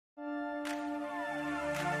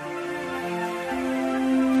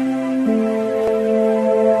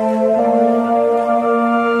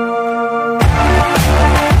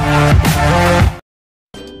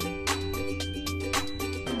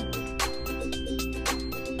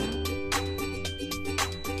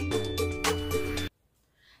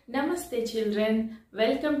Namaste children,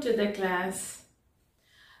 welcome to the class.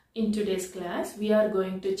 In today's class, we are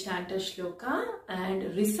going to chant a shloka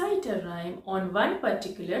and recite a rhyme on one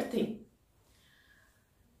particular thing.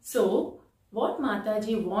 So, what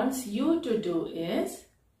Mataji wants you to do is,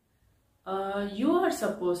 you are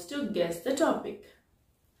supposed to guess the topic.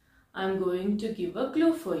 I am going to give a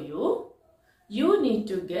clue for you. You need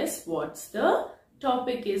to guess what the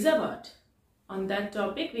topic is about. On that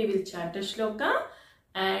topic, we will chant a shloka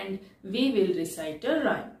and we will recite a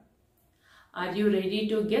rhyme. Are you ready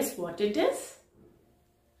to guess what it is?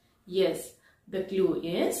 Yes, the clue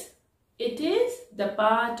is, it is the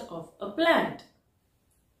part of a plant.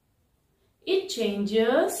 It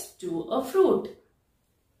changes to a fruit.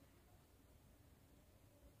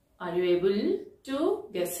 Are you able to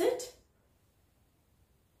guess it?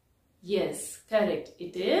 Yes, correct.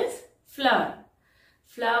 It is flower.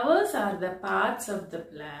 Flowers are the parts of the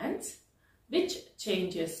plants which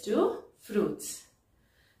changes to fruits.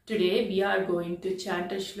 Today we are going to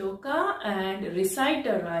chant a shloka and recite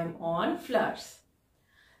a rhyme on flowers.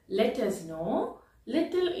 Let us know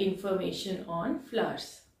little information on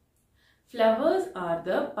flowers. Flowers are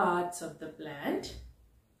the parts of the plant.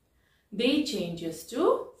 They changes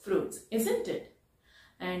to fruits, isn't it?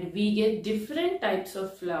 And we get different types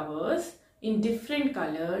of flowers in different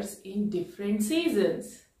colors in different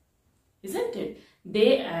seasons, isn't it?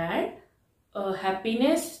 They add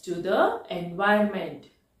happiness to the environment.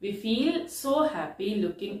 We feel so happy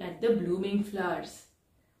looking at the blooming flowers.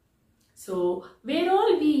 So, where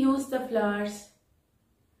all we use the flowers?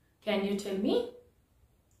 Can you tell me?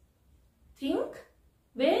 Think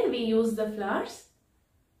where we use the flowers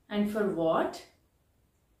and for what?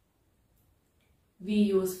 We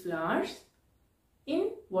use flowers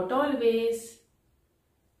in what all ways?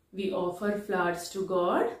 We offer flowers to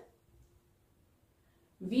God.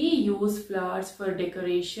 We use flowers for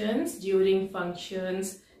decorations during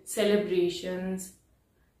functions, celebrations,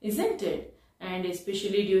 isn't it? And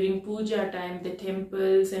especially during puja time, the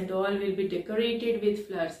temples and all will be decorated with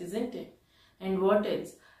flowers, isn't it? And what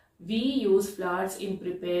else? We use flowers in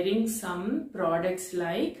preparing some products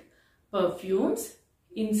like perfumes,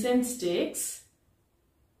 incense sticks.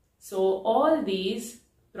 So all these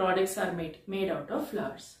products are made out of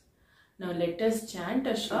flowers. Now let us chant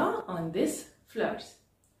a shloka on this flowers.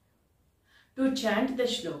 To chant the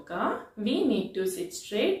shloka, we need to sit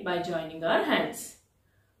straight by joining our hands.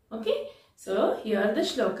 Okay, so here the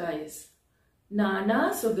shloka is.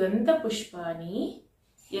 Nana sugandha pushpani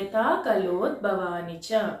yata kalod bhavani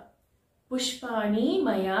cha pushpani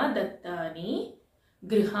maya dattani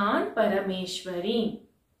grihan parameshwari.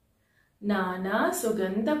 Nana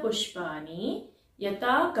sugandha pushpani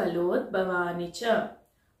yata kalod bhavani cha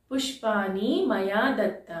pushpani maya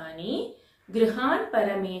dattani grihan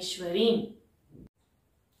parameshwari.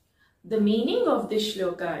 The meaning of this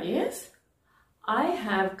shloka is, I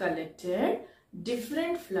have collected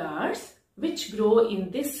different flowers which grow in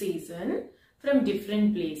this season from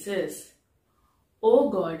different places. O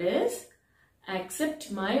Goddess, accept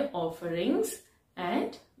my offerings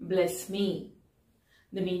and bless me.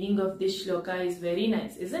 The meaning of this shloka is very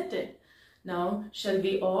nice, isn't it? Now, shall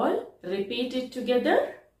we all repeat it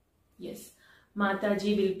together? Yes.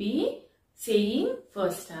 Mataji will be saying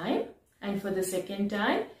first time, and for the second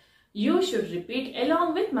time, you should repeat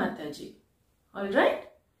along with Mataji. Alright?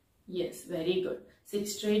 Yes, very good. Sit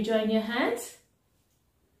straight, join your hands.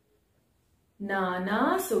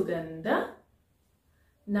 Nana sugandha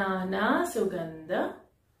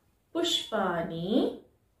pushpani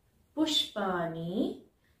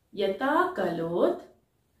yata kalod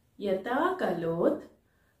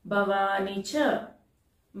bhavani cha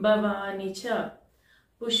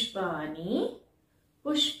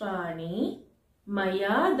pushpani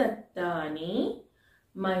maya dattani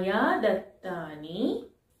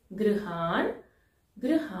grihan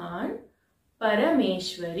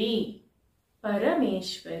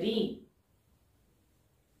parameshwari.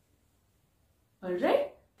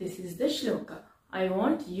 Alright, this is the shloka. I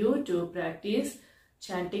want you to practice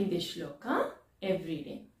chanting this shloka every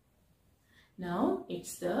day. Now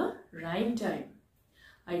it's the rhyme time.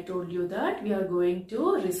 I told you that we are going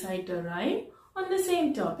to recite a rhyme on the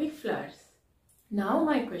same topic, flowers. Now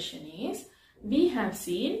my question is, we have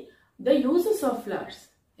seen the uses of flowers,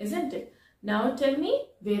 isn't it? Now tell me,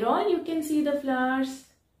 where all you can see the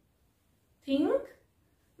flowers? Think,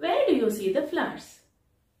 where do you see the flowers?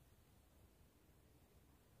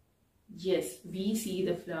 Yes, we see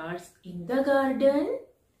the flowers in the garden.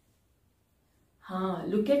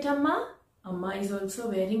 Look at Amma. Amma is also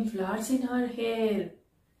wearing flowers in her hair.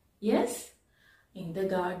 Yes, in the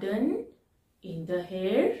garden, in the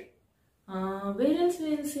hair. Where else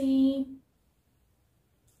we'll see?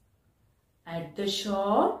 At the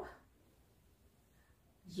shop.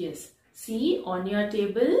 Yes. See, on your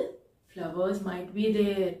table, flowers might be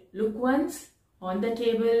there. Look once on the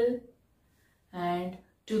table. And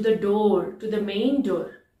to the door, to the main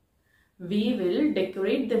door. We will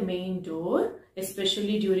decorate the main door,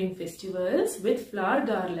 especially during festivals, with flower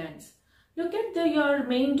garlands. Look at your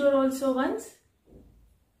main door also once.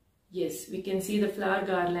 Yes, we can see the flower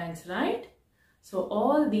garlands, right? So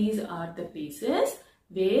all these are the places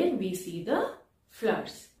where we see the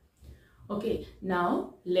flowers. Okay,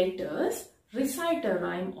 now let us recite a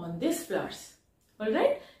rhyme on these flowers.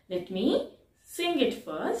 Alright, let me sing it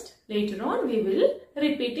first. Later on we will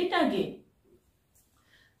repeat it again.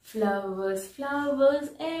 Flowers, flowers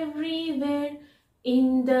everywhere,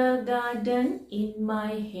 in the garden, in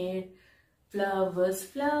my hair. Flowers,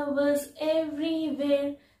 flowers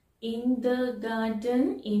everywhere, in the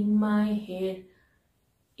garden, in my hair.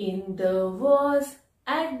 In the vase,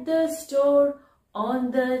 at the store,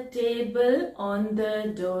 on the table, on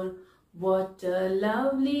the door. What a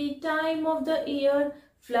lovely time of the year,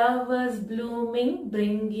 flowers blooming,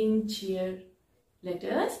 bringing cheer. Let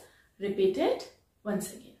us repeat it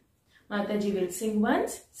once again. Mataji will sing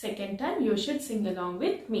once, second time you should sing along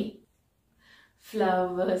with me.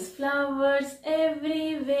 Flowers, flowers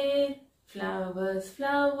everywhere, flowers,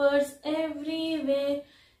 flowers everywhere,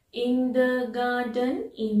 in the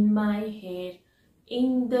garden, in my hair,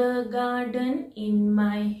 in the garden, in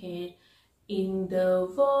my hair, in the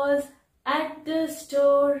vase, at the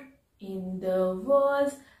store, in the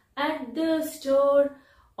vase, at the store,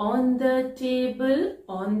 on the table,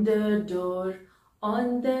 on the door,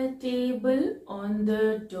 on the table, on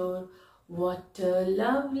the door. What a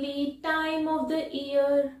lovely time of the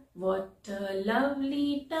year, what a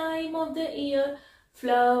lovely time of the year,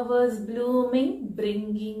 flowers blooming,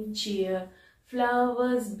 bringing cheer,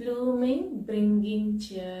 flowers blooming, bringing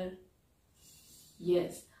cheer.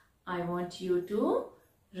 Yes, I want you to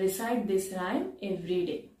recite this rhyme every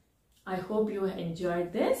day. I hope you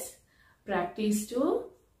enjoyed this. Practice to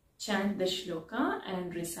chant the shloka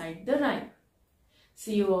and recite the rhyme.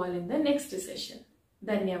 See you all in the next session.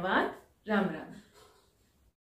 Dhanyavad. Ram Ram.